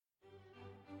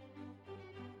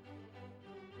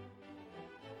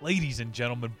Ladies and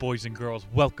gentlemen, boys and girls,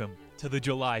 welcome to the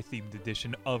July-themed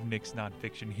edition of Nick's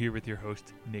Nonfiction, here with your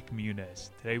host, Nick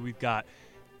Muniz. Today we've got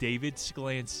David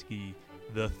Sklansky,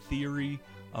 The Theory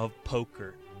of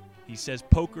Poker. He says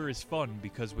poker is fun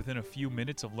because within a few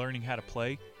minutes of learning how to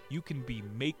play, you can be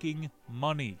making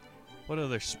money. What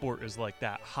other sport is like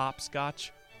that?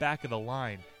 Hopscotch? Back of the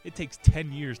line. It takes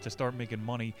 10 years to start making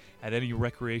money at any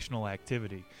recreational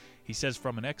activity. He says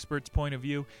from an expert's point of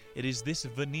view, it is this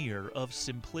veneer of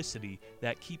simplicity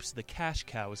that keeps the cash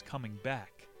cows coming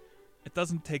back. It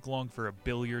doesn't take long for a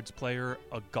billiards player,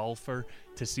 a golfer,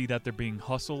 to see that they're being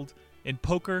hustled. In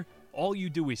poker, all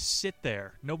you do is sit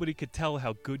there. Nobody could tell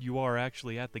how good you are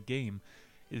actually at the game.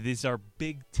 These are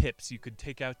big tips you could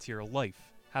take out to your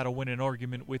life. How to win an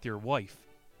argument with your wife.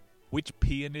 Which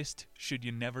pianist should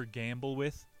you never gamble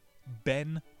with?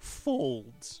 Ben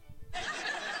Folds.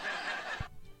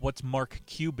 What's Mark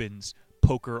Cuban's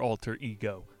poker alter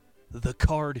ego? The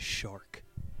Card Shark.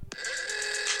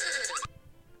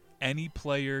 Any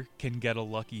player can get a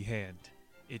lucky hand.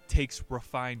 It takes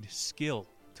refined skill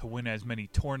to win as many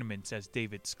tournaments as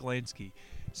David Sklansky.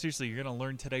 Seriously, you're going to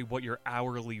learn today what your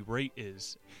hourly rate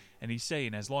is. And he's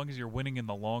saying as long as you're winning in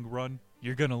the long run,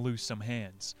 you're going to lose some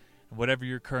hands. And whatever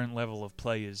your current level of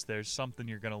play is, there's something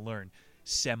you're going to learn.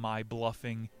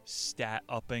 Semi-bluffing,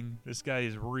 stat-upping. This guy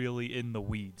is really in the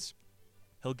weeds.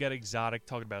 He'll get exotic,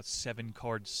 talking about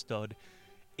 7-card stud,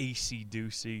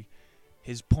 AC-doocy.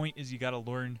 His point is you got to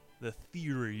learn the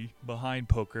theory behind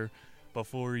poker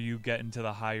before you get into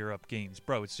the higher-up games.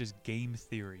 Bro, it's just game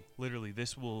theory. Literally,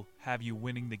 this will have you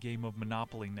winning the game of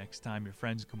Monopoly next time your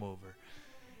friends come over.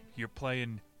 You're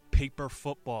playing paper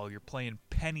football. You're playing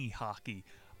penny hockey,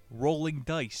 rolling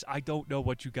dice. I don't know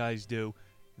what you guys do.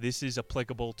 This is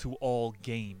applicable to all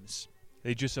games.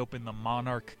 They just opened the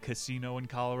Monarch Casino in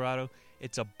Colorado.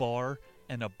 It's a bar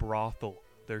and a brothel.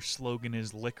 Their slogan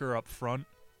is liquor up front,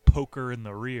 poker in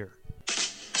the rear.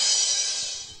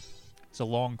 It's a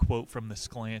long quote from the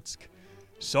Sklansk.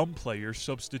 Some players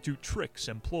substitute tricks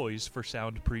and ploys for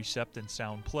sound precept and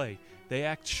sound play. They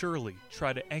act surely,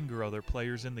 try to anger other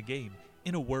players in the game.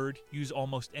 In a word, use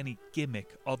almost any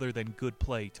gimmick other than good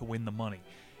play to win the money.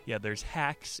 Yeah, there's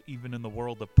hacks even in the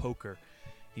world of poker.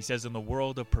 He says in the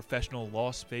world of professional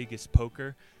Las Vegas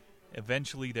poker,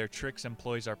 eventually their tricks and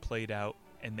ploys are played out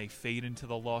and they fade into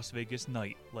the Las Vegas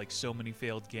night like so many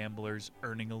failed gamblers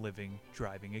earning a living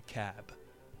driving a cab.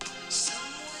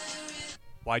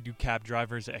 Why do cab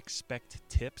drivers expect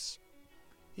tips?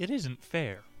 It isn't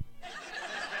fair.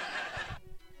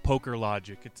 Poker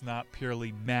logic. It's not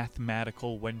purely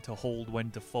mathematical when to hold,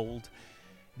 when to fold.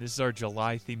 This is our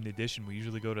July-themed edition. We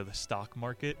usually go to the stock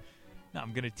market. Now,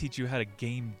 I'm going to teach you how to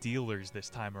game dealers this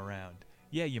time around.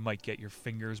 Yeah, you might get your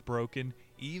fingers broken,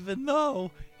 even though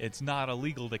it's not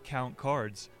illegal to count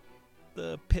cards.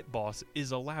 The pit boss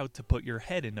is allowed to put your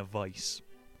head in a vice.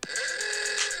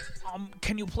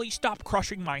 Can you please stop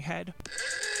crushing my head?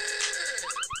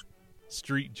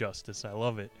 Street justice, I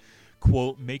love it.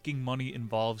 Quote, making money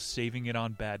involves saving it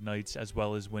on bad nights as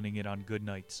well as winning it on good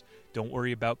nights. Don't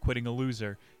worry about quitting a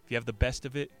loser. If you have the best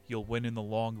of it, you'll win in the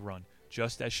long run,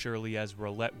 just as surely as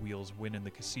roulette wheels win in the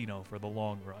casino for the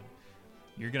long run.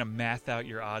 You're going to math out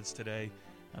your odds today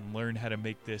and learn how to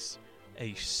make this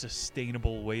a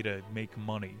sustainable way to make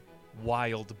money.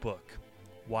 Wild book.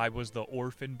 Why was the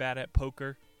orphan bad at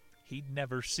poker? He'd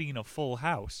never seen a full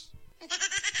house.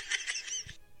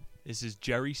 This is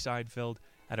Jerry Seinfeld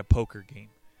at a poker game.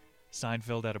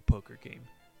 Seinfeld at a poker game.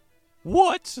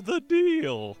 What's the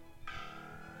deal?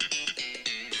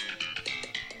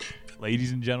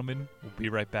 Ladies and gentlemen, we'll be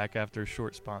right back after a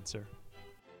short sponsor.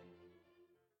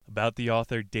 About the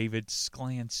author David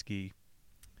Sklansky.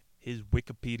 His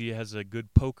Wikipedia has a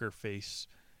good poker face.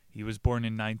 He was born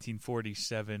in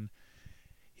 1947.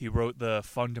 He wrote the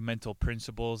fundamental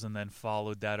principles and then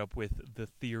followed that up with The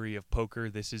Theory of Poker.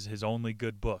 This is his only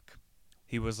good book.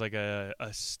 He was like a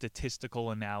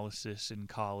statistical analysis in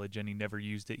college, and he never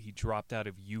used it. He dropped out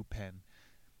of UPenn.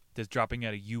 Does dropping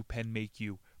out of UPenn make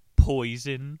you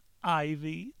poison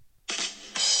ivy?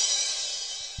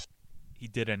 He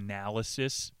did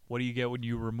analysis. What do you get when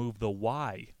you remove the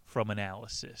Y from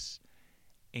analysis?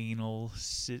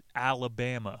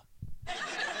 Alabama.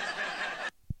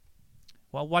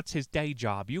 Well, what's his day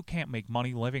job? You can't make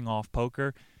money living off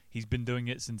poker. He's been doing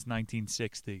it since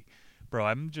 1960. Bro,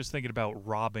 I'm just thinking about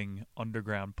robbing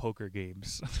underground poker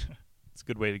games. It's a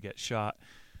good way to get shot.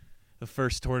 The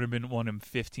first tournament won him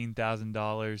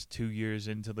 $15,000. 2 years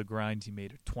into the grind, he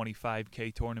made a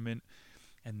 $25K tournament.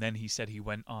 And then he said he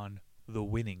went on the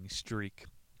winning streak.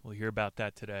 We'll hear about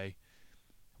that today.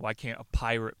 Why can't a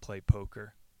pirate play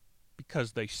poker?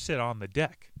 Because they sit on the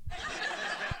deck.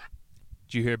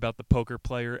 Did you hear about the poker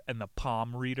player and the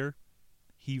palm reader?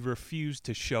 He refused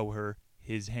to show her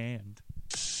his hand.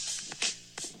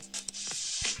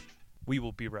 We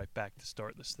will be right back to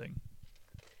start this thing.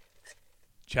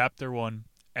 Chapter 1,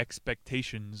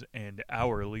 Expectations and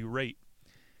Hourly Rate.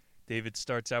 David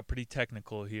starts out pretty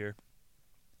technical here.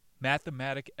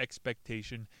 Mathematic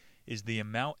expectation is the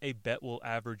amount a bet will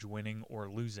average winning or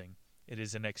losing. It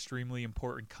is an extremely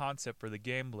important concept for the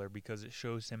gambler because it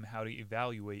shows him how to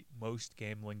evaluate most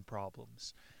gambling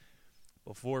problems.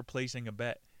 Before placing a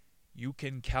bet, you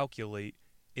can calculate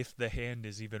if the hand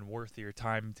is even worth your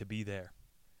time to be there.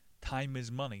 Time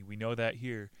is money. We know that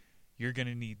here. You're going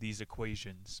to need these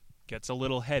equations. Gets a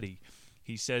little heady.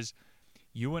 He says,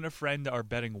 you and a friend are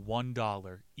betting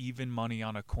 $1, even money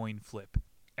on a coin flip.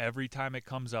 Every time it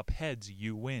comes up heads,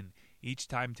 you win. Each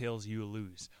time tails, you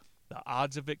lose. The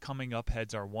odds of it coming up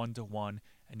heads are 1 to 1,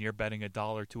 and you're betting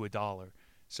 $1 to $1.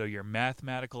 So your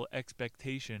mathematical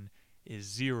expectation is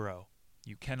 0.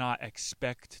 You cannot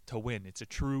expect to win. It's a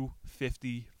true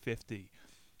 50-50.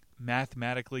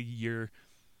 Mathematically, you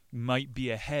might be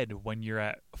ahead when you're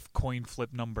at coin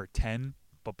flip number 10,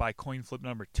 but by coin flip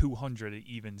number 200, it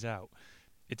evens out.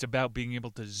 It's about being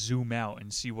able to zoom out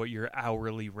and see what your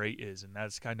hourly rate is, and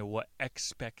that's kind of what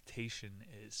expectation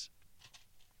is.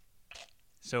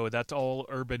 So that's all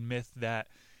urban myth that,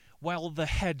 well, the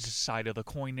heads side of the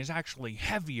coin is actually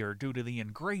heavier due to the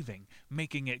engraving,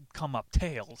 making it come up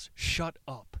tails. Shut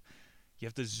up. You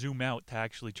have to zoom out to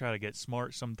actually try to get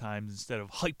smart sometimes instead of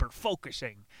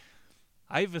hyper-focusing.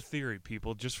 I have a theory,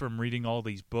 people, just from reading all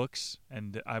these books,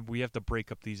 and we have to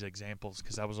break up these examples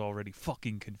because that was already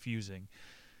fucking confusing.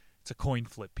 It's a coin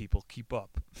flip, people. Keep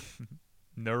up.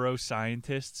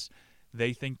 Neuroscientists,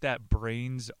 they think that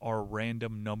brains are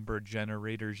random number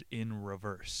generators in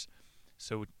reverse.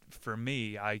 So for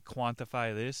me, I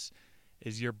quantify this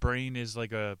as your brain is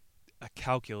like a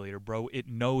calculator, bro. It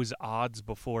knows odds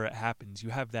before it happens. You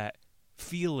have that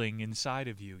feeling inside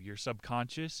of you, your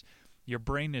subconscious. Your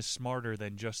brain is smarter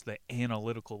than just the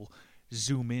analytical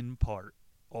zoom in part.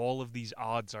 All of these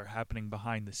odds are happening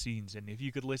behind the scenes. And if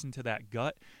you could listen to that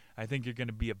gut, I think you're going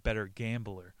to be a better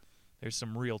gambler. There's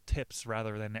some real tips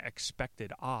rather than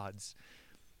expected odds.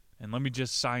 And let me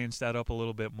just science that up a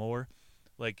little bit more.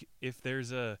 Like, if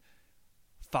there's a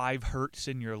 5 hertz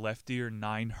in your left ear,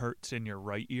 9 hertz in your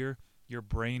right ear, your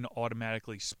brain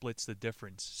automatically splits the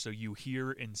difference. So you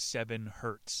hear in 7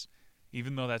 hertz,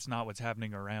 even though that's not what's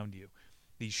happening around you.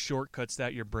 These shortcuts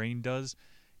that your brain does,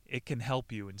 it can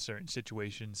help you in certain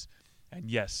situations.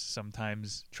 And yes,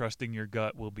 sometimes trusting your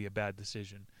gut will be a bad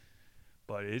decision.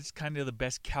 But it's kind of the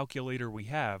best calculator we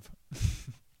have.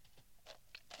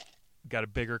 Got a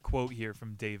bigger quote here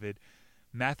from David.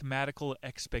 Mathematical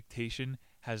expectation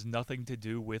has nothing to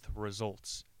do with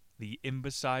results. The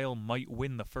imbecile might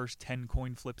win the first 10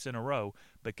 coin flips in a row,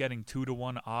 but getting 2 to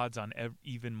 1 odds on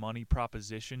even money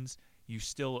propositions, you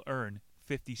still earn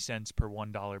 50 cents per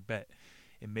 $1 bet.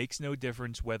 It makes no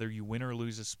difference whether you win or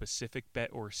lose a specific bet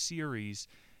or series.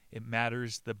 It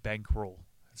matters the bankroll.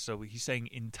 So he's saying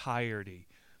entirety.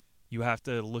 You have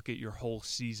to look at your whole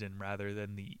season rather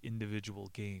than the individual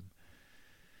game.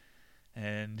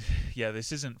 And yeah,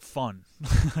 this isn't fun.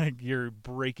 Like, you're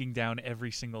breaking down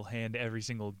every single hand, every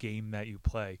single game that you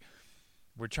play.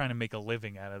 We're trying to make a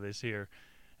living out of this here.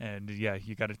 And yeah,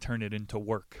 you got to turn it into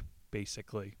work,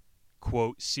 basically.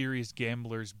 Quote, serious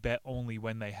gamblers bet only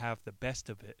when they have the best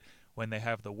of it. When they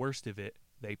have the worst of it,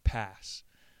 they pass.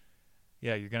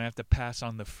 Yeah, you're going to have to pass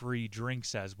on the free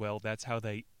drinks as well. That's how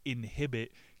they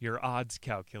inhibit your odds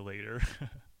calculator.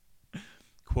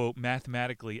 Quote,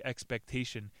 mathematically,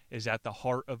 expectation is at the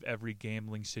heart of every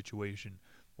gambling situation.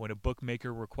 When a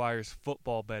bookmaker requires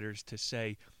football bettors to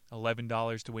say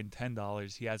 $11 to win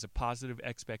 $10, he has a positive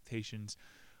expectations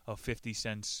of 50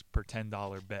 cents per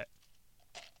 $10 bet.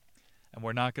 And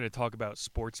we're not going to talk about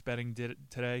sports betting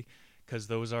today because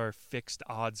those are fixed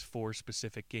odds for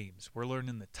specific games. We're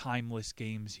learning the timeless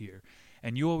games here.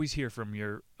 And you always hear from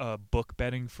your book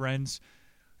betting friends,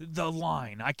 the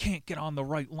line, I can't get on the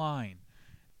right line.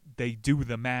 They do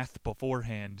the math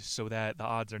beforehand so that the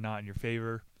odds are not in your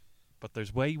favor. But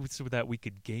there's ways so that we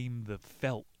could game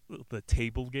the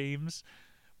table games.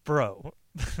 Bro,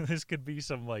 this could be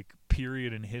some like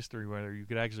period in history where you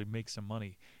could actually make some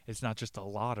money. It's not just a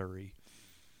lottery.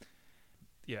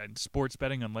 Yeah, in sports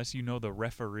betting, unless you know the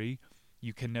referee,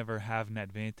 you can never have an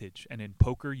advantage. And in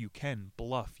poker, you can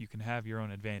bluff. You can have your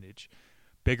own advantage.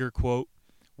 Bigger quote,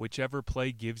 whichever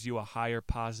play gives you a higher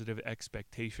positive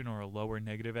expectation or a lower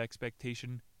negative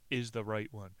expectation is the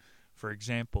right one. For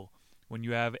example, when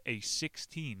you have a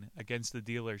 16 against the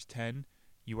dealer's 10,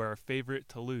 you are a favorite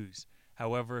to lose.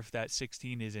 However, if that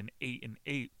 16 is an 8 and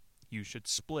 8, you should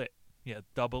split. Yeah,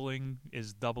 doubling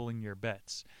is doubling your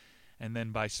bets. And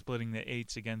then by splitting the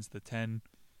 8s against the 10,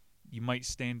 you might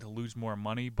stand to lose more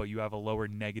money, but you have a lower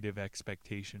negative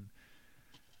expectation.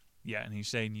 Yeah, and he's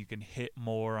saying you can hit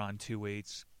more on 2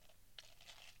 8s.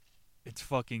 It's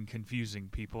fucking confusing,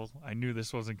 people. I knew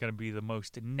this wasn't going to be the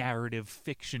most narrative,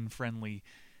 fiction-friendly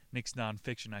Nick's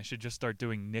nonfiction. I should just start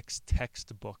doing Nick's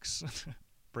textbooks,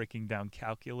 breaking down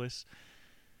calculus.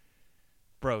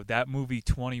 Bro, that movie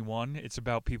 21, it's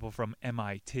about people from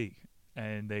MIT,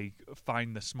 and they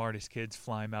find the smartest kids,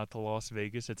 fly them out to Las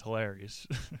Vegas. It's hilarious.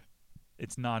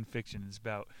 It's nonfiction. It's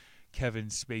about Kevin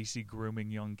Spacey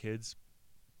grooming young kids.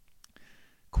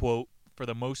 Quote, for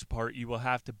the most part, you will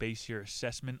have to base your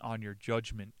assessment on your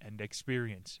judgment and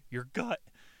experience, your gut,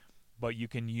 but you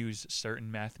can use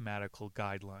certain mathematical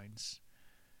guidelines.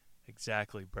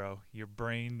 Exactly, bro. Your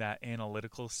brain, that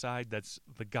analytical side, that's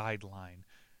the guideline.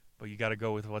 But you got to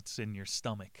go with what's in your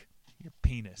stomach, your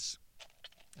penis.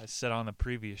 As said on the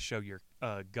previous show, your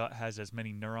gut has as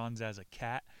many neurons as a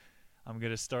cat. I'm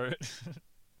going to start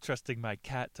trusting my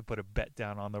cat to put a bet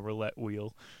down on the roulette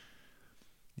wheel.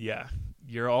 Yeah,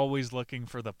 you're always looking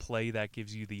for the play that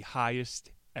gives you the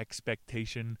highest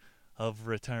expectation of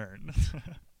return.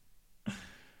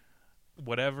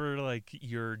 Whatever like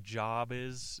your job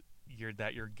is,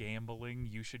 that you're gambling,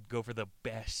 you should go for the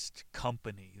best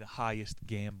company, the highest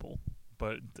gamble.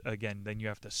 But again, then you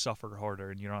have to suffer harder,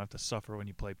 and you don't have to suffer when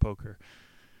you play poker.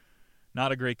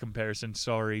 Not a great comparison,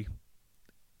 sorry.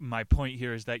 My point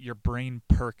here is that your brain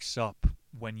perks up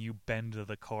when you bend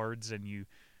the cards and you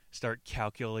start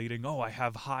calculating, oh, I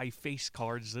have high face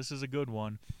cards, this is a good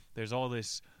one. There's all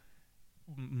this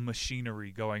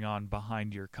machinery going on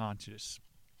behind your conscious.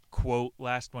 Quote,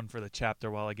 last one for the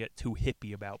chapter while I get too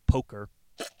hippie about poker.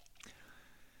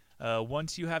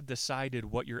 Once you have decided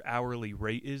what your hourly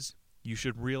rate is, you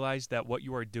should realize that what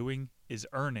you are doing is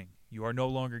earning. You are no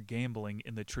longer gambling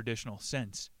in the traditional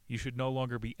sense. You should no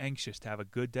longer be anxious to have a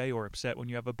good day or upset when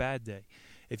you have a bad day.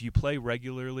 If you play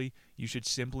regularly, you should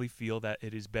simply feel that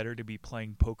it is better to be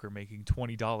playing poker making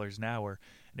 $20 an hour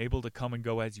and able to come and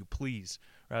go as you please,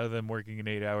 rather than working an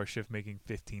 8-hour shift making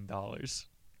 $15.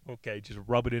 Okay, just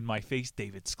rub it in my face,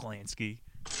 David Sklansky.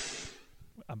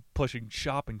 I'm pushing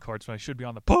shopping carts when I should be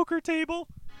on the poker table.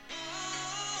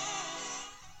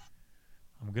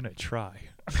 I'm gonna try.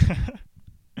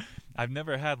 I've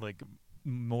never had like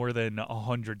more than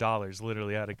 $100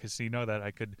 literally at a casino that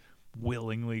I could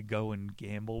willingly go and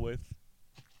gamble with.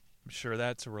 I'm sure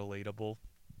that's relatable.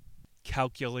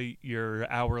 Calculate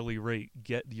your hourly rate.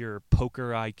 Get your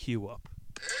poker IQ up.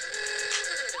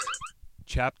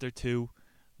 Chapter 2,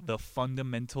 The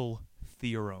Fundamental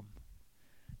Theorem.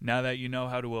 Now that you know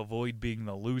how to avoid being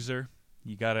the loser,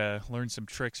 you gotta learn some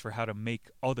tricks for how to make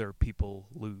other people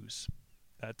lose.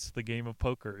 That's the game of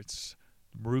poker. It's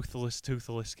ruthless,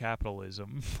 toothless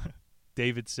capitalism.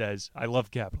 David says, I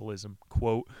love capitalism.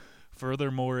 Quote,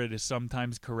 furthermore, it is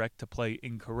sometimes correct to play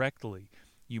incorrectly.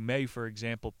 You may, for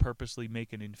example, purposely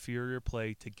make an inferior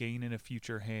play to gain in a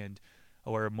future hand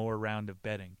or a more round of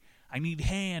betting. I need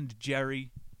hand, Jerry.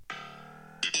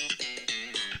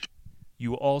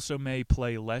 You also may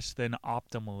play less than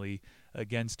optimally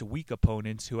against weak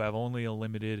opponents who have only a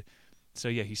limited... So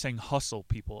yeah, he's saying hustle,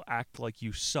 people. Act like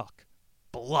you suck.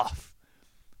 Bluff.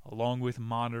 Along with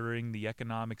monitoring the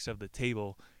economics of the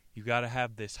table, you got to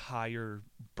have this higher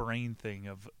brain thing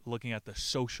of looking at the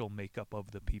social makeup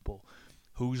of the people.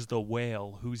 Who's the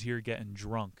whale? Who's here getting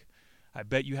drunk? I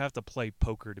bet you have to play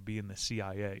poker to be in the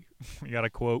CIA. You got a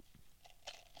quote?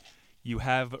 You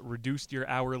have reduced your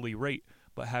hourly rate,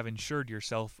 but have ensured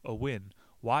yourself a win.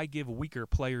 Why give weaker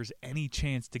players any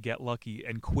chance to get lucky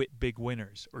and quit big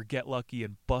winners, or get lucky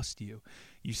and bust you?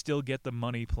 You still get the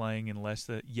money playing unless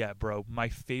the... Yeah, bro, my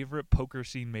favorite poker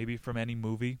scene maybe from any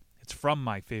movie, it's from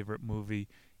my favorite movie,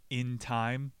 In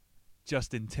Time.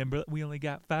 Justin Timberlake, we only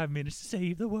got 5 minutes to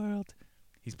save the world.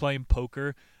 He's playing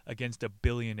poker against a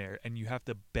billionaire, and you have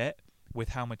to bet with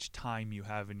how much time you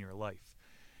have in your life.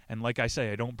 And like I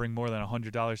say, I don't bring more than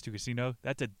 $100 to a casino.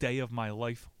 That's a day of my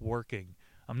life working.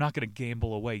 I'm not going to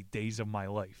gamble away days of my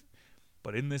life.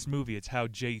 But in this movie, it's how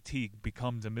JT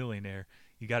becomes a millionaire.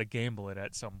 You got to gamble it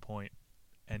at some point.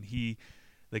 And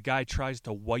the guy tries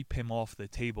to wipe him off the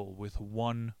table with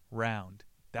one round.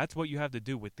 That's what you have to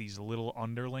do with these little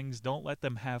underlings. Don't let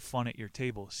them have fun at your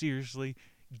table. Seriously,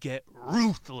 get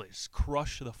ruthless.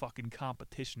 Crush the fucking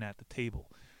competition at the table.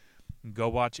 And go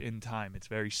watch In Time. It's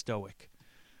very stoic.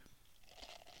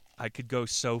 I could go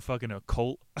so fucking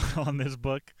occult on this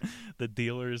book. The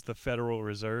dealer is the Federal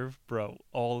Reserve. Bro,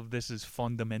 all of this is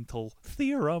fundamental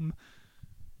theorem.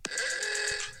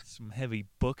 It's some heavy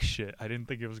book shit. I didn't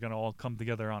think it was going to all come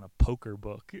together on a poker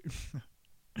book.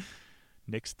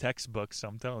 Nick's textbooks,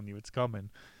 I'm telling you, it's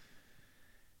coming.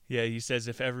 Yeah, he says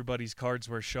if everybody's cards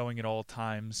were showing at all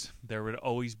times, there would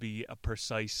always be a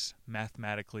precise,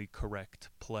 mathematically correct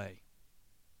play.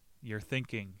 You're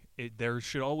thinking, there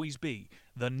should always be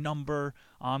the number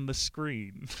on the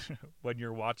screen. When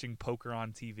you're watching poker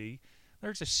on TV,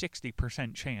 there's a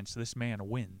 60% chance this man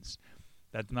wins.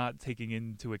 That's not taking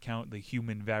into account the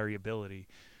human variability.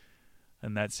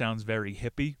 And that sounds very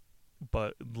hippie,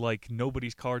 but like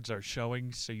nobody's cards are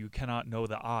showing, so you cannot know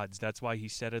the odds. That's why he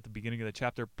said at the beginning of the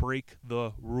chapter, break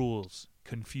the rules,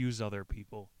 confuse other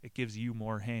people. It gives you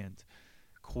more hand.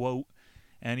 Quote,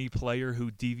 any player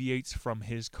who deviates from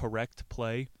his correct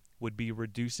play would be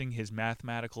reducing his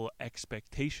mathematical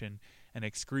expectation and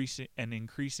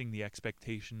increasing the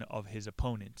expectation of his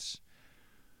opponents.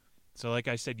 So like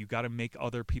I said, you got to make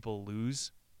other people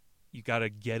lose. You got to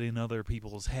get in other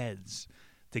people's heads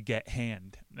to get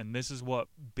hand. And this is what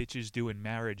bitches do in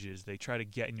marriages. They try to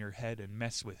get in your head and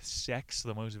mess with sex,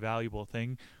 the most valuable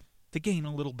thing, to gain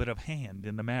a little bit of hand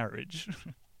in the marriage.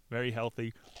 Very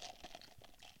healthy.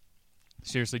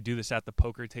 Seriously, do this at the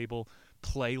poker table.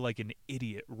 Play like an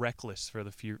idiot, reckless for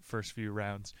the first few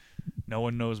rounds. No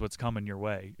one knows what's coming your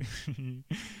way.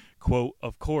 Quote,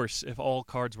 of course, if all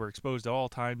cards were exposed at all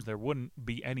times, there wouldn't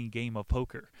be any game of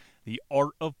poker. The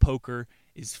art of poker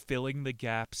is filling the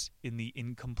gaps in the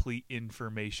incomplete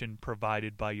information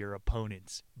provided by your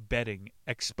opponents, betting,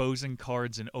 exposing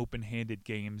cards in open-handed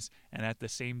games, and at the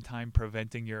same time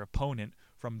preventing your opponent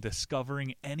from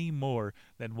discovering any more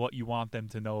than what you want them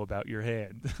to know about your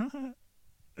hand.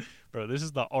 Bro, this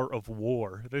is the art of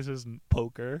war. This isn't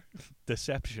poker.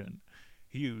 Deception.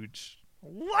 Huge.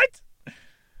 What?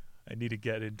 I need to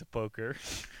get into poker.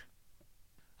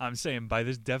 I'm saying by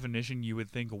this definition, you would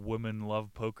think women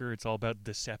love poker. It's all about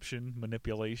deception,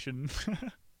 manipulation.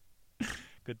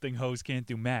 Good thing hoes can't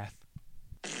do math.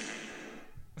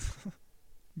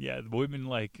 Yeah, women,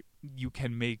 like, you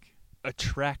can make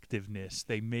attractiveness.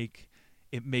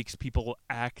 It makes people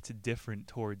act different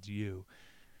towards you.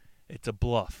 It's a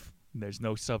bluff. There's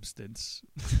no substance.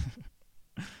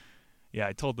 Yeah,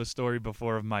 I told the story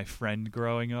before of my friend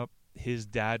growing up. His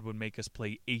dad would make us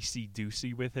play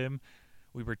AC-doocy with him.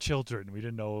 We were children. We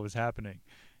didn't know what was happening.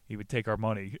 He would take our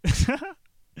money.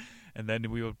 And then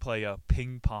we would play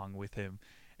ping pong with him.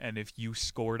 And if you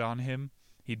scored on him,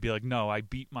 he'd be like, no, I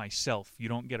beat myself. You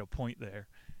don't get a point there.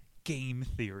 Game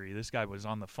theory. This guy was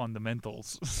on the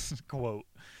fundamentals. Quote,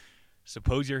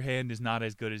 suppose your hand is not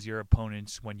as good as your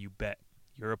opponent's when you bet.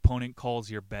 Your opponent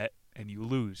calls your bet and you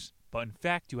lose. But in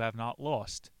fact, you have not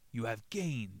lost. You have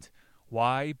gained.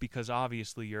 Why? Because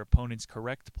obviously your opponent's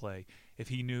correct play, if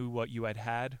he knew what you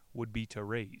had, would be to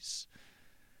raise.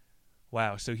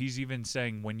 Wow, so he's even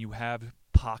saying when you have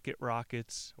pocket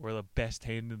rockets or the best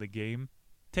hand in the game,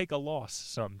 take a loss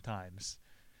sometimes.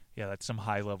 Yeah, that's some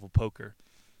high-level poker.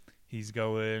 He's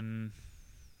going,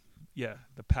 yeah,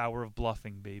 the power of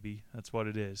bluffing, baby. That's what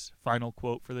it is. Final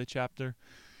quote for the chapter.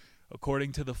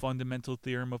 According to the fundamental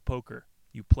theorem of poker,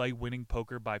 you play winning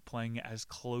poker by playing as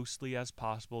closely as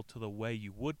possible to the way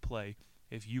you would play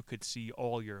if you could see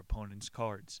all your opponent's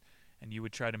cards, and you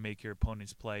would try to make your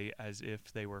opponents play as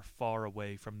if they were far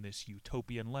away from this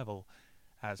utopian level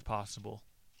as possible.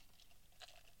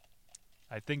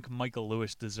 I think Michael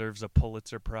Lewis deserves a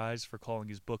Pulitzer Prize for calling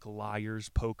his book Liar's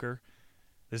Poker.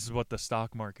 This is what the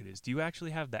stock market is. Do you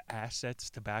actually have the assets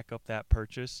to back up that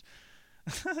purchase?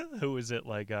 Who is it,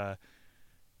 like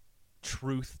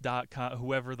Truth.com,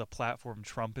 whoever the platform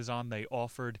Trump is on, they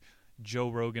offered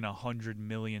Joe Rogan $100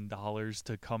 million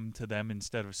to come to them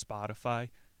instead of Spotify.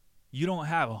 You don't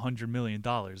have $100 million.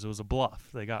 It was a bluff.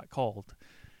 They got called.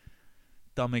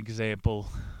 Dumb example.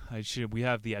 We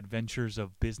have the Adventures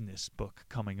of Business book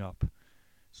coming up,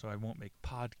 so I won't make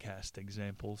podcast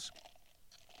examples.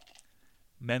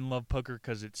 Men love poker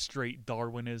because it's straight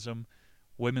Darwinism.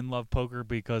 Women love poker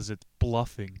because it's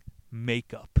bluffing,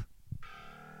 makeup.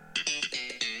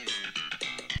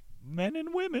 Men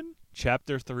and Women,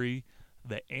 Chapter 3,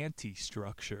 The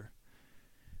Anti-Structure.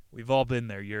 We've all been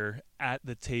there. You're at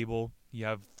the table, you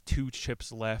have 2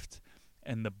 chips left,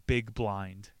 and the big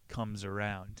blind comes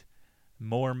around.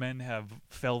 More men have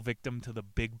fell victim to the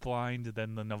big blind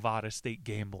than the Nevada State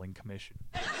Gambling Commission.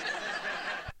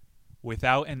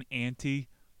 Without an ante,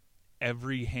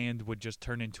 every hand would just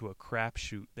turn into a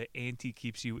crapshoot. The ante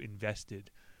keeps you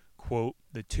invested. Quote,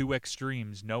 the 2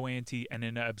 extremes, no ante and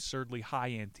an absurdly high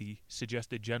ante,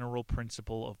 suggest a general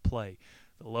principle of play.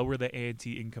 The lower the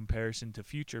ante in comparison to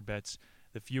future bets,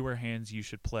 the fewer hands you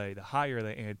should play. The higher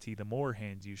the ante, the more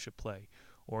hands you should play.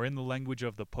 Or in the language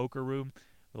of the poker room,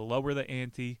 The lower the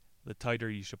ante, the tighter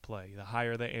you should play. The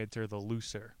higher the ante, the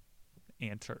looser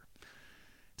ante.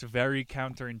 It's very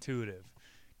counterintuitive,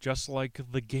 just like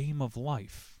the game of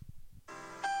life.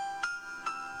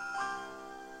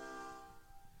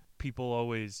 People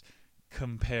always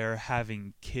compare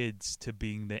having kids to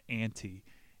being the ante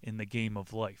in the game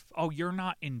of life. Oh, you're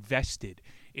not invested.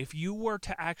 If you were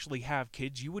to actually have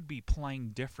kids, you would be playing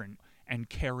different and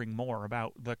caring more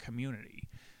about the community.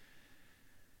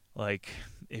 Like,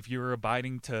 if you're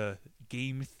abiding to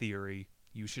game theory,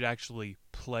 you should actually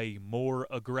play more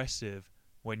aggressive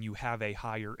when you have a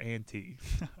higher ante.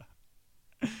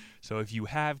 So if you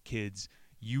have kids,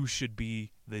 you should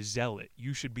be the zealot.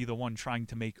 You should be the one trying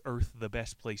to make Earth the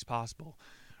best place possible,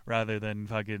 rather than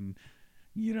fucking,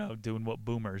 doing what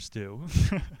boomers do.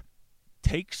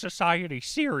 Take society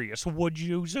serious, would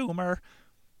you, Zoomer?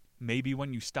 Maybe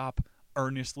when you stop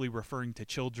earnestly referring to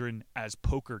children as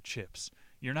poker chips.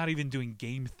 You're not even doing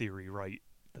game theory right.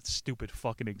 That's a stupid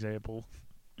fucking example.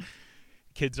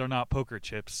 Kids are not poker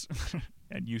chips,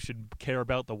 and you should care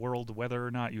about the world whether or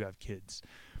not you have kids.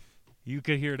 You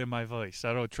could hear it in my voice.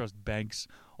 I don't trust banks.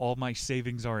 All my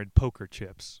savings are in poker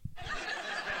chips.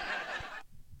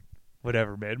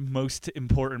 Whatever, man. Most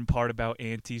important part about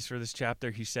antes for this chapter,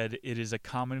 he said, it is a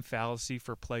common fallacy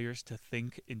for players to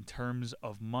think in terms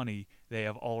of money they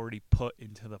have already put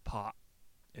into the pot.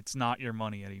 It's not your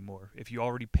money anymore. If you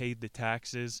already paid the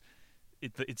taxes,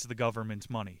 it's the government's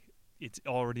money. It's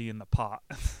already in the pot.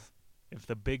 If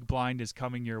the big blind is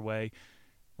coming your way,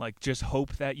 just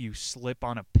hope that you slip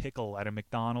on a pickle at a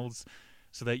McDonald's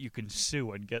so that you can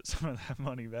sue and get some of that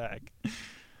money back.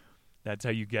 That's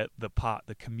how you get the pot,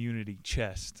 the community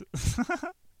chest.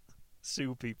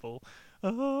 Sue people.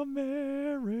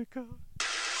 America.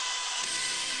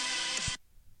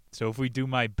 So if we do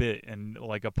my bit and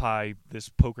apply this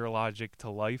poker logic to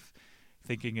life,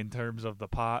 thinking in terms of the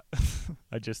pot,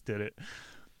 I just did it.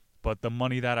 But the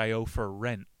money that I owe for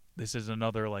rent, this is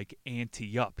another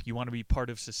ante up. You want to be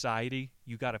part of society?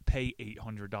 You got to pay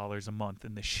 $800 a month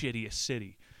in the shittiest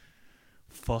city.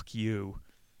 Fuck you.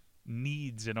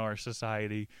 Needs in our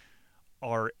society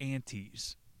are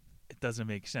antes. It doesn't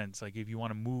make sense. If you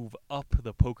want to move up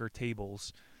the poker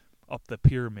tables, up the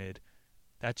pyramid,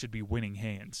 that should be winning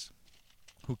hands.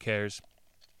 Who cares?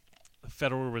 The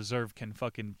Federal Reserve can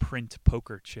fucking print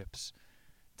poker chips.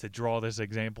 To draw this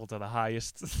example to the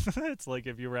highest, it's like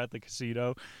if you were at the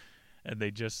casino and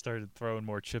they just started throwing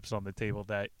more chips on the table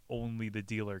that only the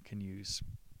dealer can use.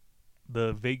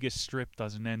 The Vegas Strip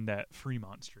doesn't end at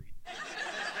Fremont Street.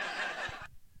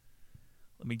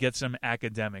 Let me get some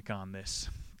academic on this,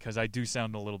 because I do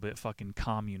sound a little bit fucking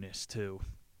communist, too.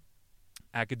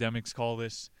 Academics call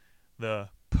this the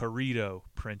Pareto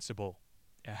principle.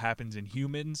 It happens in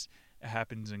humans. It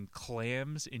happens in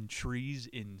clams, in trees,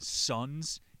 in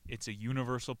suns. It's a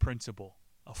universal principle,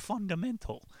 a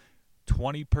fundamental.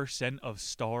 20% of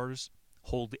stars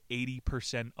hold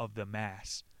 80% of the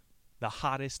mass. The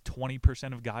hottest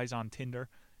 20% of guys on Tinder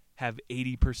have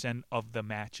 80% of the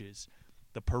matches.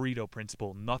 The Pareto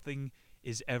principle. Nothing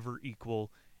is ever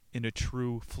equal in a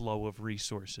true flow of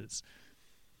resources.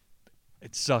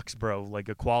 It sucks, bro.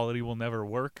 Equality will never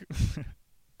work,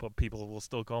 but people will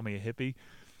still call me a hippie.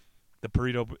 The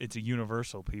Pareto, it's a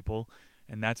universal, people,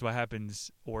 and that's what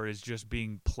happens, or is just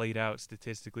being played out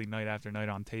statistically night after night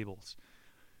on tables.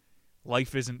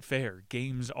 Life isn't fair.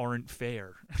 Games aren't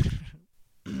fair.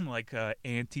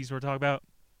 Antes we're talking about,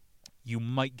 you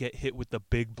might get hit with the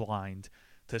big blind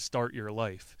to start your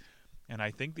life. And I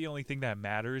think the only thing that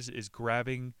matters is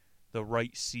grabbing the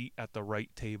right seat at the right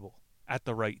table at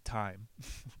the right time.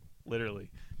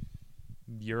 Literally.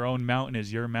 Your own mountain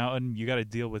is your mountain. You got to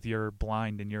deal with your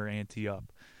blind and your ante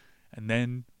up. And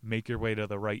then make your way to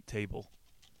the right table.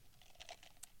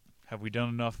 Have we done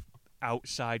enough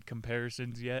outside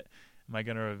comparisons yet? Am I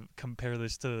going to compare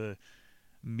this to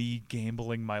me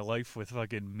gambling my life with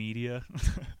fucking media?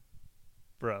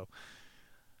 Bro.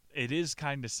 It is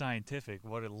kind of scientific.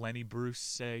 What did Lenny Bruce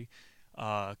say?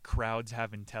 Crowds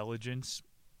have intelligence.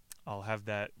 I'll have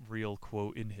that real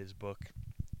quote in his book.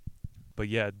 But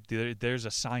yeah, there's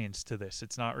a science to this.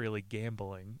 It's not really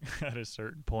gambling at a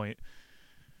certain point.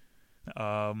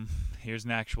 Here's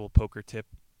an actual poker tip.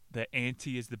 The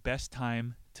ante is the best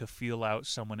time to feel out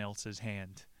someone else's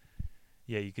hand.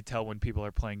 Yeah, you could tell when people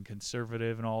are playing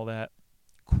conservative and all that.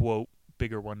 Quote,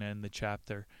 bigger one in the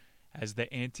chapter. As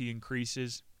the ante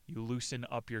increases, you loosen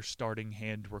up your starting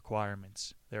hand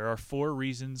requirements. There are 4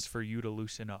 reasons for you to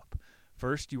loosen up.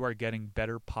 First, you are getting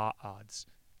better pot odds.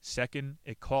 Second,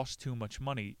 it costs too much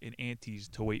money in antes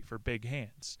to wait for big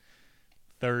hands.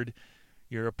 Third,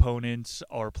 your opponents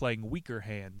are playing weaker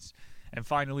hands, And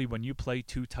finally, when you play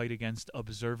too tight against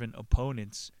observant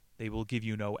opponents, they will give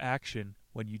you no action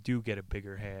when you do get a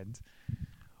bigger hand.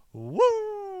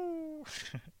 Woo!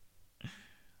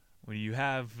 When you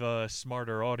have a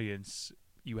smarter audience,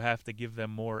 you have to give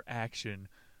them more action.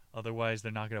 Otherwise,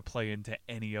 they're not going to play into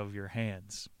any of your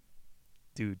hands.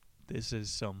 Dude, this is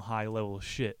some high-level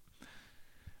shit.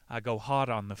 I go hard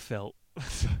on the felt.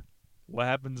 What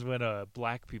happens when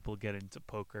black people get into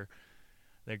poker?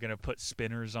 They're going to put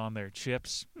spinners on their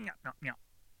chips.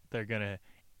 They're going to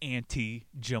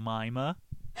anti-Jemima.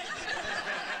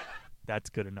 That's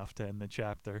good enough to end the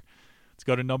chapter. Let's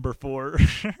go to number 4.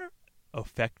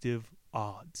 Effective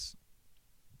odds.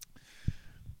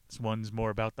 This one's more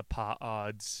about the pot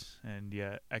odds and,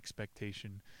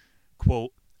 expectation.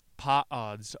 Quote, pot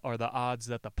odds are the odds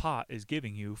that the pot is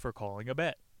giving you for calling a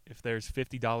bet. If there's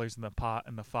 $50 in the pot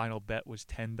and the final bet was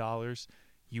 $10,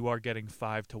 you are getting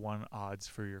 5-to-1 odds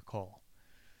for your call.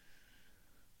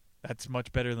 That's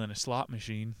much better than a slot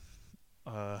machine.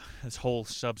 This whole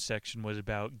subsection was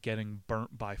about getting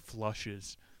burnt by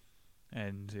flushes.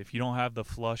 And if you don't have the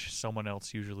flush, someone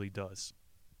else usually does.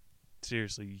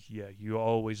 Seriously, yeah, you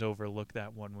always overlook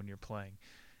that one when you're playing.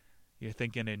 You're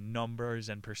thinking in numbers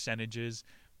and percentages,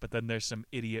 but then there's some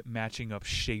idiot matching up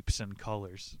shapes and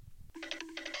colors.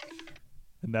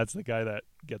 And that's the guy that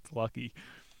gets lucky.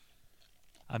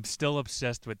 I'm still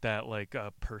obsessed with that,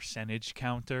 percentage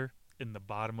counter in the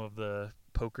bottom of the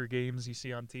poker games you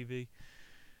see on TV.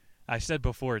 I said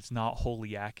before it's not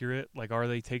wholly accurate. Are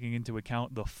they taking into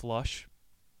account the flush?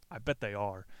 I bet they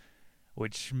are,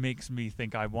 which makes me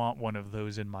think I want one of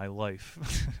those in my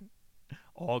life.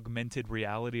 Augmented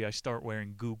reality, I start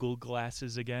wearing Google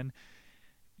glasses again.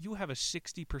 You have a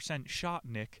 60% shot,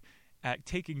 Nick, at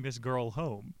taking this girl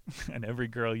home. And every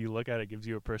girl you look at, it gives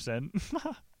you a percent.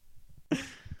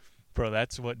 Bro,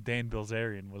 that's what Dan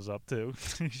Bilzerian was up to.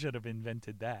 He should have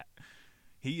invented that.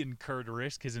 He incurred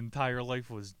risk. His entire life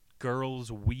was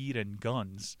girls, weed, and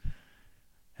guns.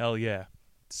 Hell yeah.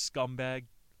 Scumbag.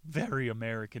 Very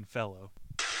American fellow.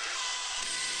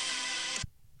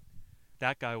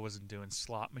 That guy wasn't doing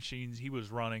slot machines. He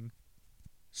was running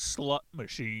slut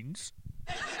machines.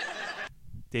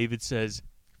 David says,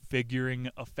 figuring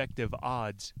effective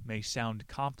odds may sound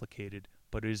complicated,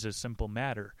 but it is a simple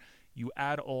matter. You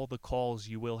add all the calls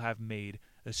you will have made,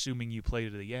 assuming you play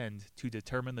to the end, to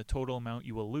determine the total amount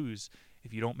you will lose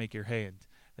if you don't make your hand.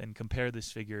 Then compare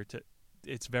this figure to...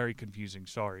 It's very confusing,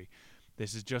 sorry.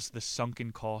 This is just the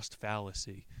sunken cost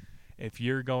fallacy. If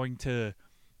you're going to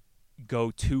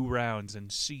go 2 rounds and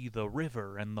see the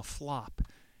river and the flop,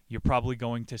 you're probably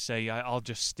going to say, I'll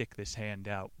just stick this hand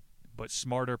out. But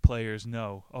smarter players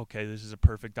know, okay, this is a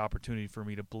perfect opportunity for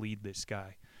me to bleed this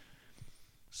guy.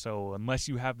 So unless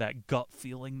you have that gut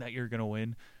feeling that you're going to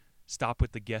win, stop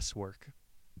with the guesswork.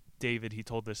 David, he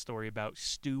told this story about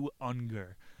Stu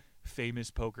Ungar,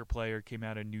 famous poker player, came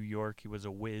out of New York. He was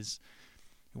a whiz.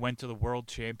 He went to the World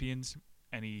Champions,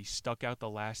 and he stuck out the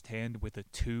last hand with a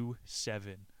 2-7.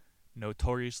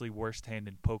 Notoriously worst hand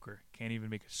in poker. Can't even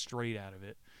make a straight out of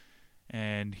it.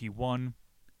 And he won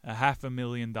a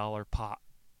 $500,000 pot.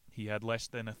 He had less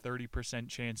than a 30%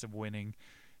 chance of winning.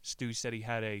 Stu said he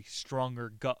had a stronger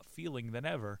gut feeling than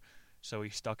ever, so he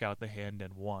stuck out the hand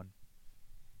and won.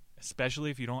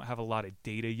 Especially if you don't have a lot of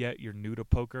data yet, you're new to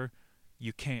poker,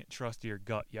 you can't trust your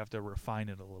gut. You have to refine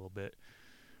it a little bit.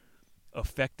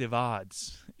 Effective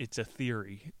odds, it's a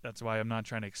theory. That's why I'm not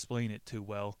trying to explain it too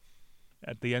well.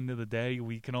 At the end of the day,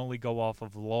 we can only go off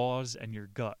of laws and your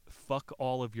gut. Fuck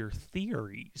all of your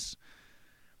theories.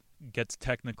 Gets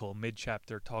technical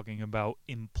mid-chapter talking about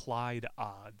implied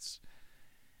odds.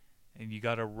 And you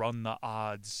got to run the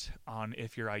odds on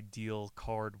if your ideal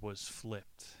card was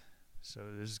flipped. So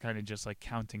this is kind of just like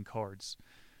counting cards.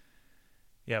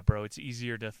 Yeah, bro, it's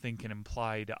easier to think in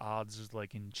implied odds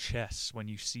like in chess when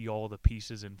you see all the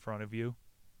pieces in front of you.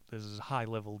 This is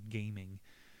high-level gaming.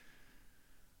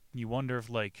 You wonder if,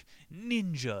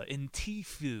 Ninja and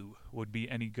Tfue would be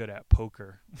any good at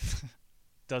poker.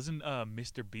 Doesn't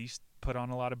Mr. Beast put on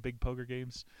a lot of big poker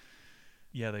games?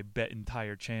 Yeah, they bet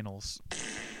entire channels.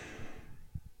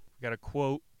 Got a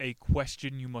quote, a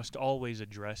question you must always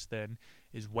address then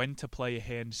is when to play a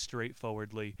hand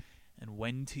straightforwardly and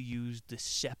when to use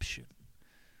deception.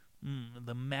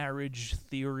 The marriage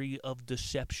theory of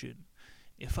deception.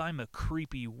 If I'm a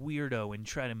creepy weirdo and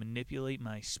try to manipulate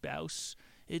my spouse,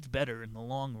 it's better in the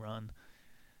long run.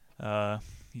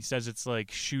 He says it's like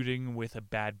shooting with a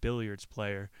bad billiards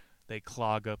player. They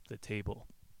clog up the table.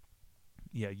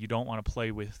 Yeah, you don't want to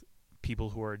play with people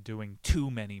who are doing too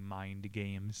many mind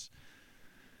games.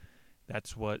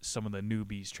 That's what some of the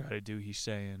newbies try to do, he's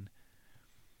saying.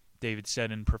 David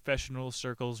said in professional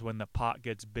circles, when the pot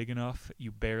gets big enough,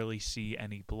 you barely see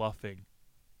any bluffing.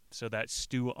 So that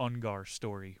Stu Ungar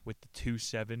story with the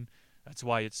 2-7, that's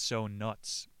why it's so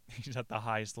nuts. He's at the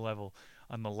highest level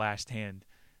on the last hand,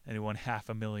 and he won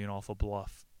 $500,000 off a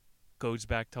bluff. Goes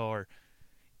back to our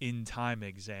in-time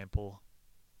example.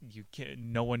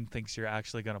 No one thinks you're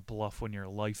actually going to bluff when your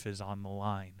life is on the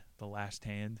line, the last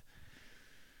hand.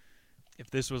 If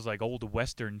this was like old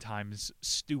Western times,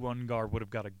 Stu Ungar would have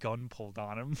got a gun pulled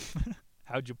on him.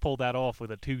 How'd you pull that off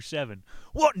with a 2-7?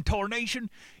 What in tarnation?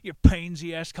 You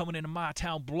pansy ass coming into my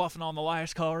town bluffing on the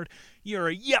last card? You're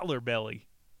a yeller belly.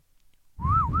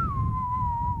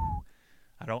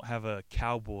 I don't have a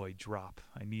cowboy drop.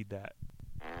 I need that.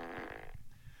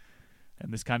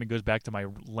 And this kind of goes back to my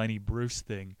Lenny Bruce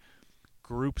thing.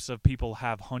 Groups of people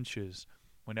have hunches.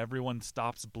 When everyone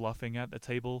stops bluffing at the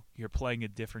table, you're playing a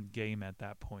different game at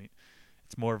that point.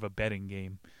 It's more of a betting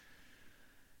game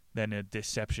than a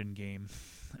deception game.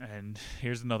 And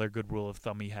here's another good rule of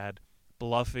thumb he had.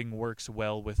 Bluffing works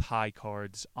well with high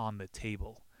cards on the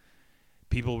table.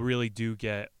 People really do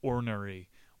get ornery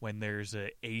when there's an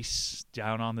ace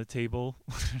down on the table.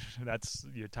 That's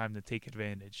your time to take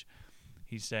advantage.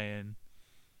 He's saying,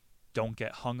 don't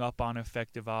get hung up on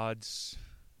effective odds.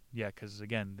 Yeah, because,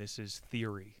 again, this is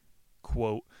theory.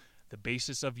 Quote, the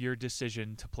basis of your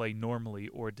decision to play normally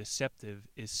or deceptive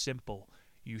is simple.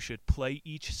 You should play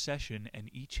each session and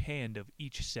each hand of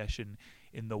each session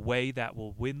in the way that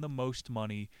will win the most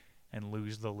money and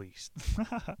lose the least.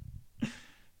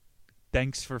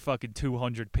 Thanks for fucking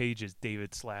 200 pages,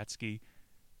 David Slatsky.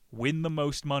 Win the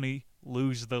most money,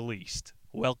 lose the least.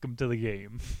 Welcome to the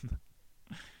game.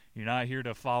 You're not here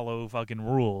to follow fucking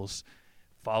rules.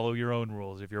 Follow your own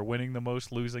rules. If you're winning the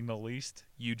most, losing the least,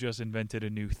 you just invented a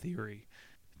new theory.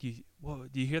 Do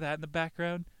you hear that in the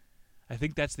background? I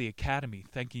think that's the Academy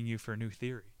thanking you for a new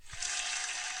theory.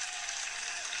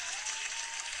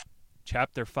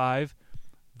 Chapter 5,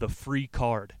 the free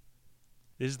card.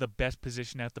 This is the best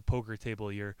position at the poker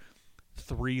table. You're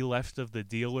 3 left of the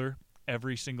dealer.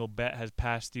 Every single bet has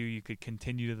passed you. You could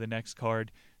continue to the next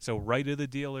card. So right of the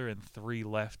dealer and 3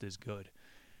 left is good.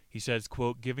 He says,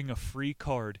 quote, giving a free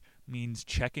card means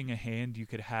checking a hand you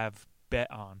could have bet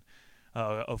on.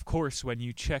 Of course, when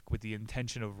you check with the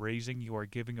intention of raising, you are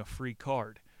giving a free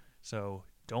card. So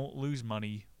don't lose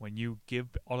money. When you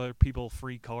give other people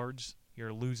free cards,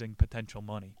 you're losing potential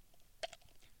money.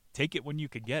 Take it when you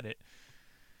could get it.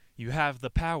 You have the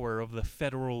power of the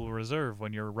Federal Reserve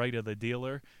when you're right of the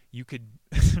dealer. You could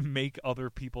make other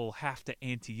people have to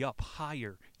ante up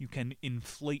higher. You can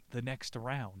inflate the next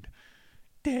round.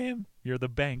 Damn, you're the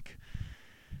bank.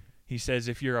 He says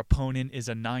if your opponent is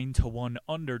a 9-1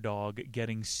 underdog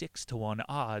getting 6-1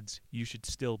 odds, you should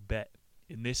still bet.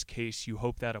 In this case, you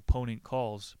hope that opponent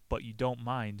calls, but you don't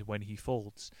mind when he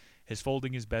folds. His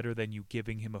folding is better than you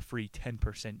giving him a free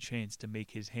 10% chance to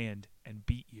make his hand and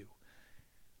beat you.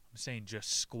 I'm saying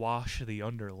just squash the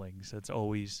underlings. That's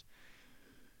always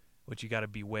what you got to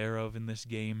beware of in this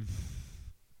game.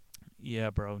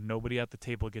 Yeah, bro, nobody at the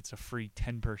table gets a free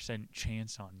 10%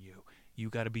 chance on you. You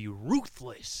got to be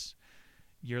ruthless.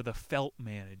 You're the felt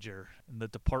manager in the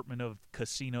Department of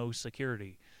Casino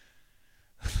Security.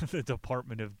 The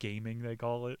Department of Gaming, they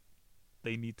call it.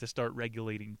 They need to start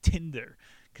regulating Tinder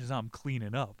because I'm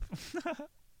cleaning up.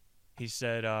 He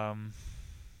said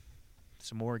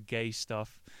some more gay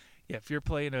stuff. Yeah, if you're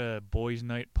playing a boys'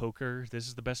 night poker, this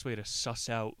is the best way to suss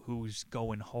out who's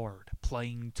going hard,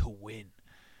 playing to win.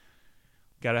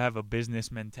 Got to have a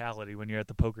business mentality when you're at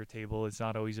the poker table. It's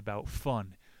not always about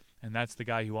fun. And that's the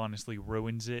guy who honestly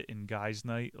ruins it in guys'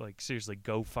 night. Like, seriously,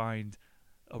 go find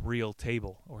a real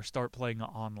table or start playing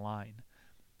online.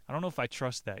 I don't know if I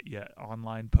trust that yet,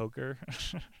 online poker.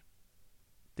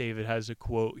 David has a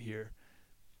quote here.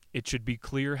 It should be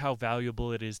clear how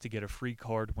valuable it is to get a free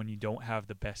card when you don't have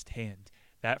the best hand.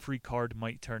 That free card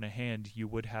might turn a hand you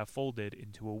would have folded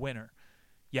into a winner.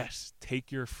 Yes,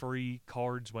 take your free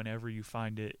cards whenever you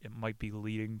find it. It might be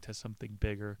leading to something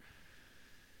bigger.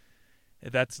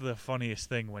 That's the funniest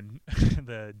thing when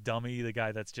the dummy, the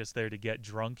guy that's just there to get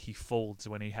drunk, he folds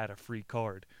when he had a free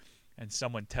card. And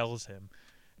someone tells him.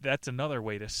 That's another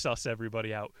way to suss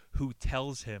everybody out. Who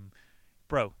tells him,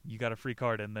 bro, you got a free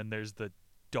card. And then there's the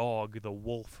dog, the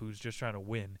wolf, who's just trying to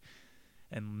win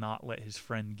and not let his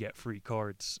friend get free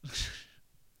cards.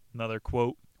 Another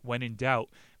quote. When in doubt,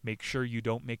 make sure you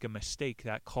don't make a mistake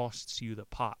that costs you the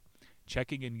pot.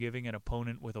 Checking and giving an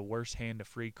opponent with a worse hand a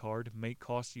free card may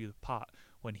cost you the pot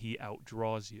when he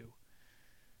outdraws you.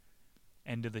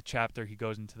 End of the chapter, he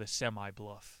goes into the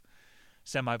semi-bluff.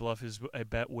 Semi-bluff is a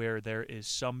bet where there is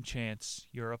some chance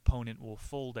your opponent will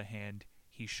fold a hand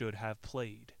he should have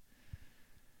played.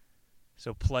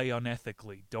 So play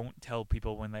unethically. Don't tell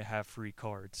people when they have free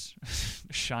cards.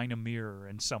 Shine a mirror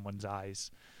in someone's eyes.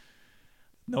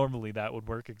 Normally that would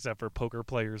work, except for poker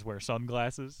players wear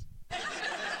sunglasses.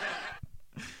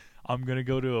 I'm going to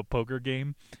go to a poker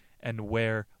game and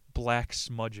wear black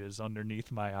smudges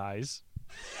underneath my eyes.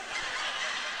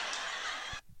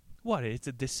 What? It's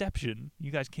a deception. You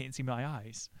guys can't see my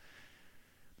eyes.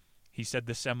 He said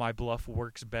the semi-bluff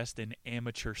works best in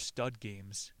amateur stud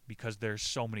games because there's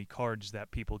so many cards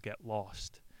that people get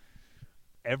lost.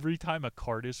 Every time a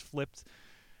card is flipped,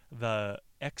 the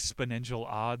exponential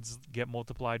odds get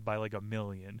multiplied by like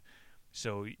 1,000,000.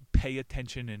 So pay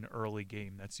attention in early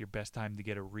game. That's your best time to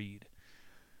get a read.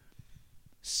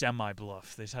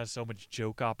 Semi-bluff. This has so much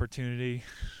joke opportunity.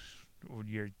 When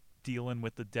you're dealing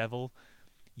with the devil.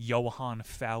 Johann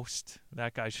Faust.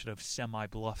 That guy should have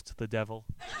semi-bluffed the devil.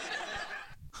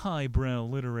 Highbrow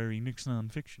literary Nixon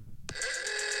fiction.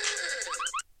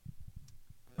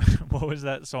 What was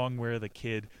that song where the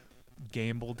kid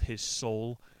gambled his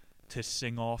soul to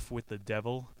sing off with the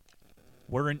devil?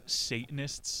 Weren't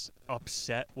Satanists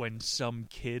upset when some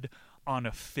kid on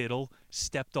a fiddle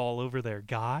stepped all over their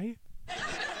guy?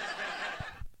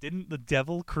 Didn't the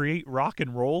devil create rock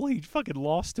and roll? He fucking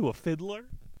lost to a fiddler.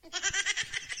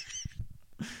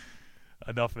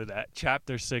 Enough of that.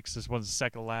 Chapter 6, this one's the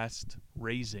second last,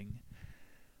 raising.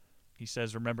 He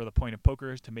says, remember the point of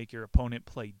poker is to make your opponent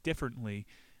play differently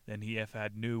than he if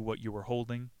had knew what you were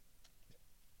holding.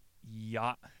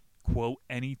 Quote,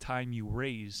 anytime you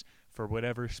raise for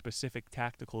whatever specific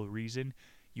tactical reason,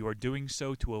 you are doing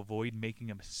so to avoid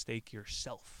making a mistake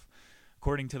yourself,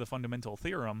 according to the fundamental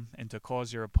theorem, and to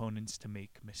cause your opponents to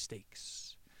make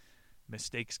mistakes.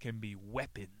 Mistakes can be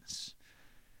weapons.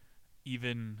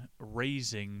 Even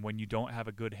raising when you don't have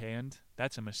a good hand,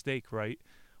 that's a mistake, right?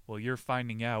 Well, you're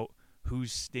finding out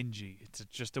who's stingy. It's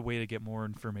just a way to get more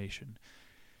information.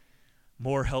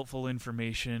 More helpful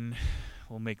information.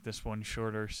 We'll make this one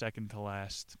shorter, second to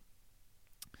last.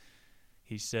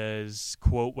 He says,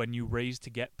 quote, when you raise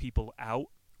to get people out,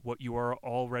 what you are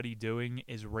already doing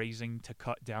is raising to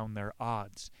cut down their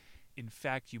odds. In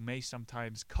fact, you may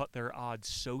sometimes cut their odds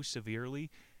so severely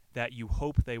that you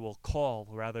hope they will call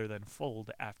rather than fold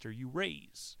after you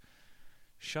raise.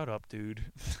 Shut up,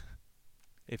 dude.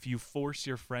 If you force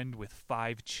your friend with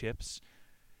 5 chips,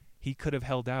 he could have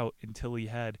held out until he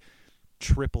had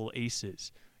triple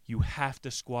aces. You have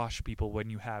to squash people when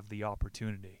you have the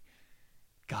opportunity.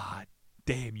 God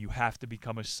damn, you have to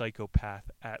become a psychopath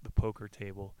at the poker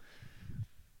table.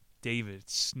 David,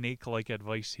 snake-like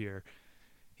advice here.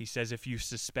 He says if you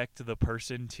suspect the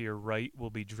person to your right will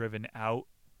be driven out,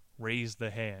 raise the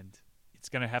hand. It's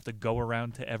going to have to go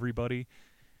around to everybody.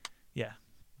 Yeah,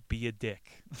 be a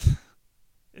dick.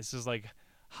 This is like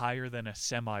higher than a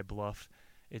semi-bluff.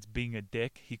 It's being a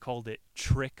dick. He called it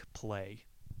trick play.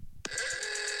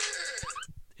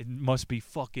 It must be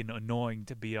fucking annoying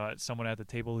to be someone at the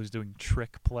table who's doing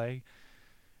trick play.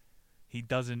 He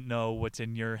doesn't know what's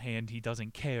in your hand. He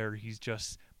doesn't care. He's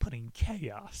just putting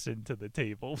chaos into the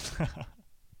table.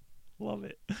 Love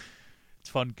it. It's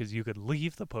fun because you could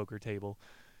leave the poker table,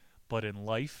 but in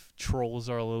life, trolls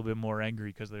are a little bit more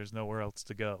angry because there's nowhere else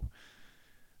to go.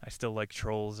 I still like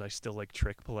trolls. I still like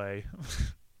trick play.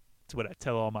 That's what I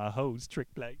tell all my hoes, trick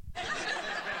play.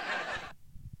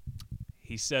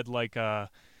 He said, like, the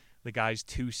guy's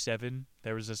 2-7.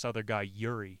 There was this other guy,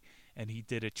 Yuri, and he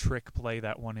did a trick play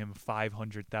that won him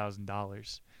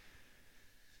 $500,000.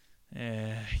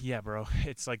 Yeah, bro.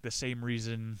 It's like the same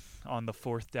reason on the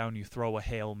 4th down you throw a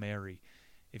Hail Mary.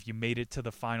 If you made it to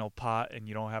the final pot and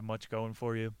you don't have much going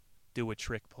for you, do a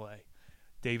trick play.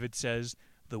 David says,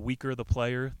 the weaker the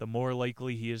player, the more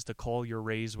likely he is to call your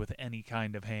raise with any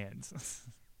kind of hands.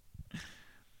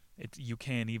 You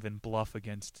can't even bluff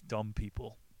against dumb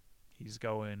people. He's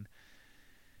going,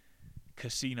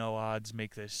 casino odds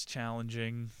make this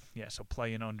challenging. Yeah, so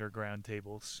play in underground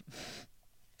tables.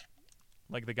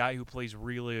 Like the guy who plays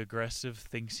really aggressive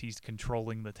thinks he's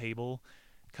controlling the table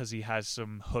because he has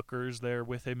some hookers there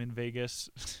with him in Vegas.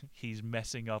 He's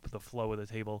messing up the flow of the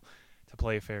table to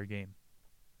play a fair game.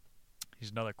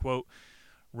 Here's another quote.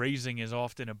 Raising is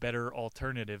often a better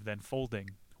alternative than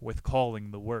folding, with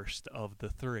calling the worst of the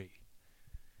 3.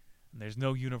 And there's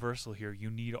no universal here.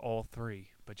 You need all 3,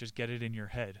 but just get it in your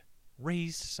head.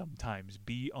 Raise sometimes.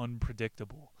 Be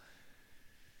unpredictable.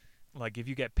 Like, if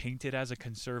you get painted as a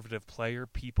conservative player,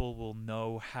 people will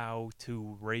know how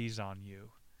to raise on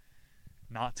you.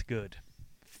 Not good.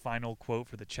 Final quote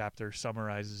for the chapter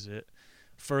summarizes it.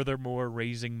 Furthermore,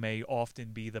 raising may often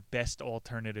be the best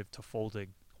alternative to folding,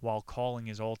 while calling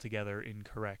is altogether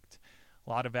incorrect. A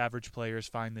lot of average players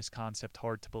find this concept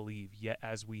hard to believe, yet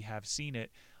as we have seen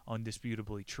it,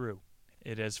 undisputably true.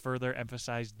 It has further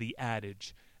emphasized the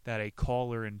adage that a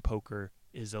caller in poker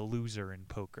is a loser in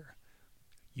poker.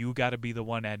 You gotta be the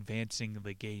one advancing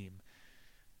the game.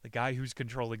 The guy who's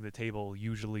controlling the table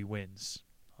usually wins.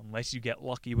 Unless you get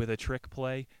lucky with a trick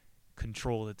play,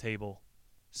 control the table.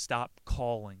 Stop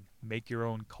calling. Make your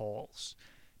own calls.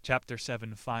 Chapter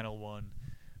 7, Final 1,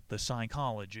 The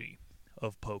Psychology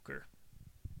of Poker.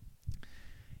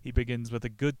 He begins with a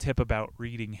good tip about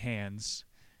reading hands.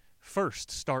 First,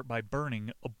 start by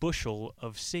burning a bushel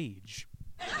of sage.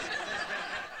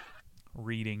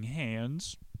 Reading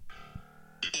hands.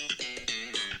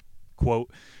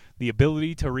 Quote, the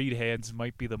ability to read hands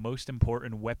might be the most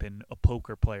important weapon a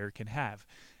poker player can have.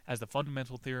 As the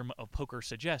fundamental theorem of poker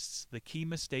suggests, the key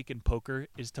mistake in poker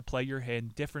is to play your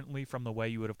hand differently from the way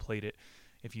you would have played it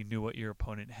if you knew what your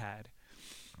opponent had.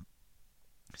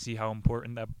 See how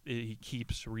important that he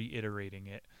keeps reiterating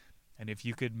it. And if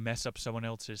you could mess up someone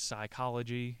else's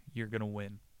psychology, you're going to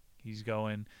win. He's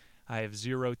going, I have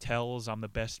 0 tells, I'm the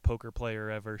best poker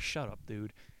player ever. Shut up,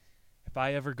 dude. If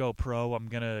I ever go pro, I'm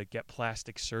going to get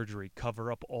plastic surgery,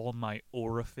 cover up all my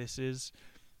orifices,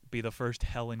 be the first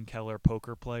Helen Keller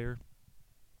poker player.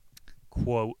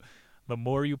 Quote, the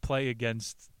more you play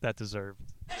against, that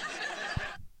deserved.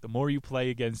 The more you play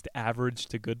against average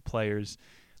to good players,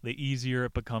 the easier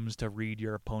it becomes to read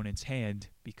your opponent's hand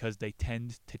because they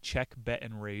tend to check, bet,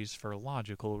 and raise for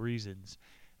logical reasons.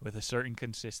 With a certain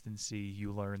consistency,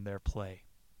 you learn their play.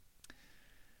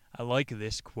 I like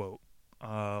this quote.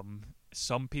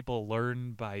 Some people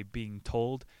learn by being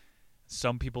told.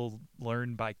 Some people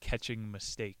learn by catching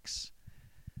mistakes.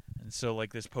 And so,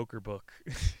 like this poker book,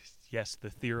 yes, the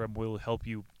theorem will help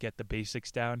you get the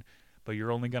basics down, but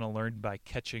you're only going to learn by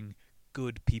catching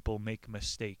good people make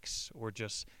mistakes or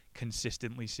just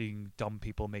consistently seeing dumb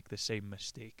people make the same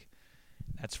mistake.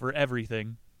 That's for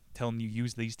everything. Telling you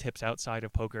use these tips outside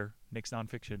of poker. Nick's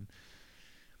Nonfiction.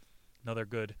 Another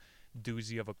good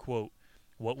doozy of a quote.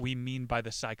 What we mean by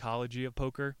the psychology of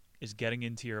poker is getting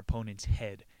into your opponent's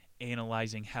head,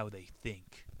 analyzing how they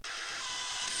think,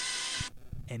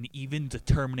 and even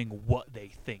determining what they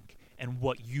think and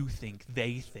what you think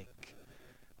they think.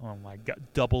 Oh my god,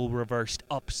 double reversed,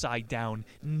 upside down,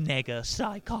 nega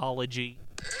psychology.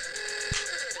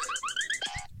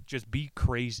 Just be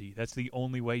crazy. That's the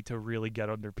only way to really get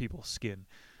under people's skin.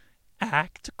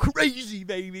 Act crazy,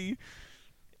 baby!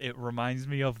 It reminds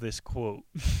me of this quote.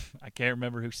 I can't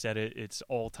remember who said it. It's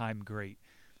all-time great.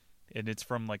 And it's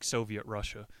from, like, Soviet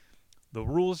Russia. The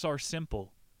rules are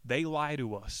simple. They lie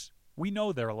to us. We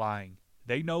know they're lying.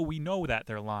 They know we know that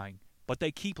they're lying. But they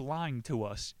keep lying to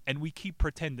us, and we keep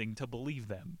pretending to believe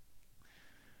them.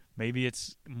 Maybe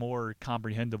it's more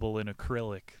comprehensible in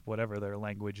acrylic, whatever their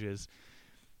language is.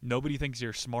 Nobody thinks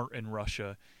you're smart in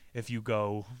Russia if you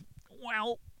go,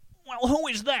 well, who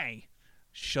is they?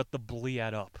 Shut the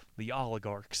bleat up. The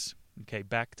oligarchs. Okay,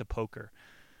 back to poker.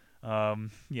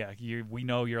 We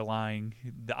know you're lying.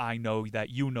 I know that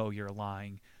you know you're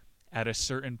lying. At a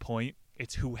certain point,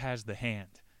 it's who has the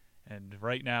hand. And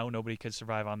right now, nobody can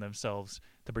survive on themselves,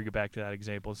 to bring it back to that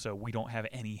example, so we don't have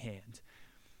any hand.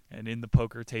 And in the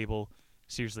poker table,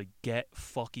 seriously, get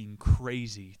fucking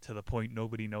crazy to the point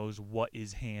nobody knows what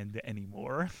is hand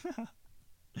anymore.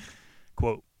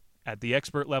 Quote, at the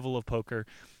expert level of poker,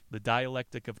 the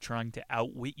dialectic of trying to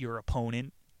outwit your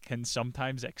opponent can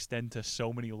sometimes extend to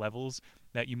so many levels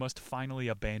that you must finally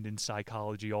abandon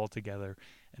psychology altogether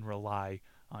and rely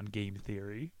on game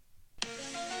theory.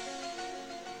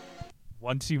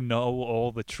 Once you know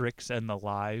all the tricks and the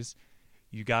lies,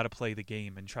 you gotta play the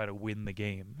game and try to win the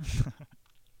game.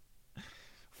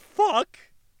 Fuck!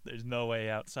 There's no way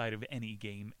outside of any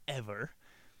game ever.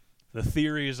 The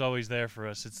theory is always there for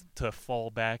us. It's to fall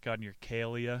back on your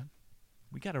Kalia.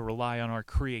 We gotta rely on our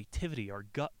creativity, our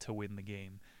gut to win the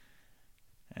game.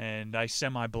 And I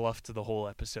semi-bluffed the whole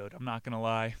episode. I'm not gonna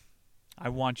lie. I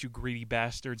want you greedy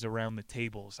bastards around the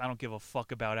tables. I don't give a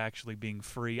fuck about actually being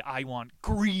free. I want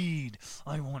greed.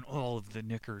 I want all of the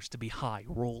knickers to be high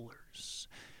rollers.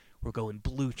 We're going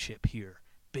blue chip here.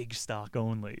 Big stock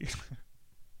only.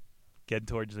 Getting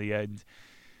towards the end.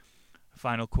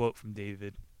 Final quote from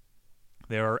David.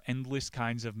 There are endless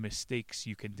kinds of mistakes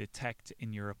you can detect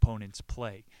in your opponent's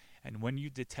play. And when you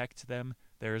detect them,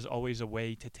 there is always a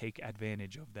way to take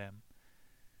advantage of them.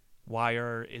 Why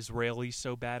are Israelis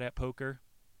so bad at poker?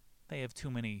 They have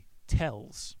too many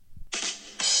tells.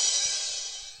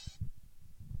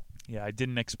 Yeah, I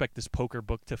didn't expect this poker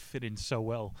book to fit in so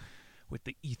well with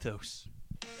the ethos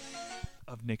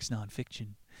of Nick's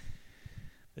Nonfiction.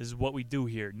 This is what we do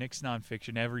here. Nick's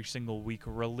Nonfiction, every single week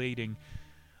relating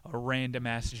a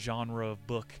random-ass genre of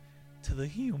book to the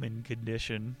human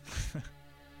condition,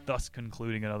 thus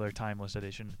concluding another timeless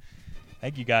edition.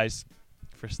 Thank you guys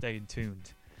for staying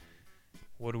tuned.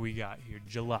 What do we got here?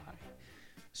 July.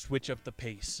 Switch up the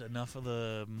pace. Enough of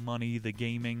the money, the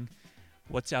gaming.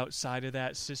 What's outside of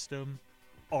that system?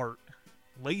 Art.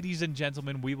 Ladies and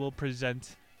gentlemen, we will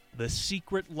present The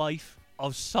Secret Life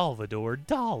of Salvador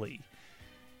Dali.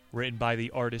 Written by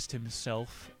the artist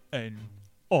himself, an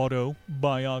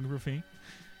autobiography.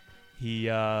 He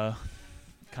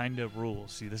kind of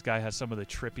rules. See, this guy has some of the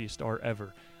trippiest art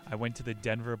ever. I went to the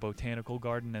Denver Botanical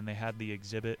Garden and they had the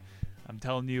exhibit. I'm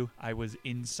telling you, I was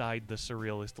inside the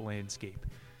surrealist landscape.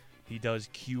 He does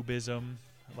cubism,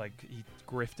 like he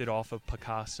grifted off of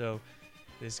Picasso.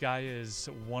 This guy is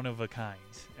one of a kind,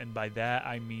 and by that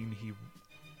I mean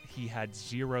he had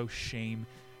zero shame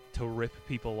to rip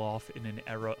people off in an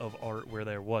era of art where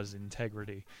there was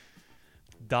integrity.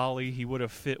 Dali, he would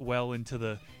have fit well into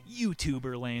the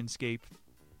YouTuber landscape.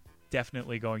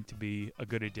 Definitely going to be a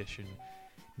good addition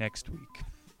next week.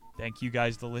 Thank you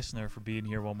guys, the listener, for being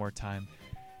here one more time.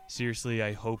 Seriously,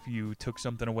 I hope you took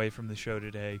something away from the show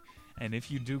today. And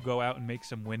if you do go out and make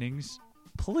some winnings,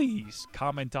 please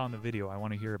comment on the video. I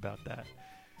want to hear about that.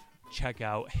 Check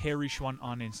out Harry Schwant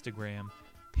on Instagram,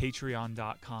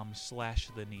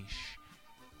 patreon.com/theniche.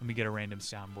 Let me get a random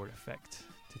soundboard effect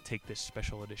to take this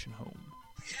special edition home.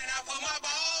 And I put my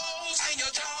balls in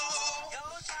your jaw.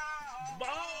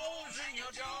 Balls in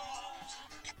your jaw.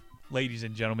 Ladies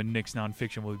and gentlemen, Nick's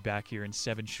Nonfiction will be back here in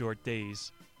 7 short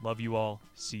days. Love you all.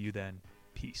 See you then.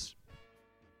 Peace.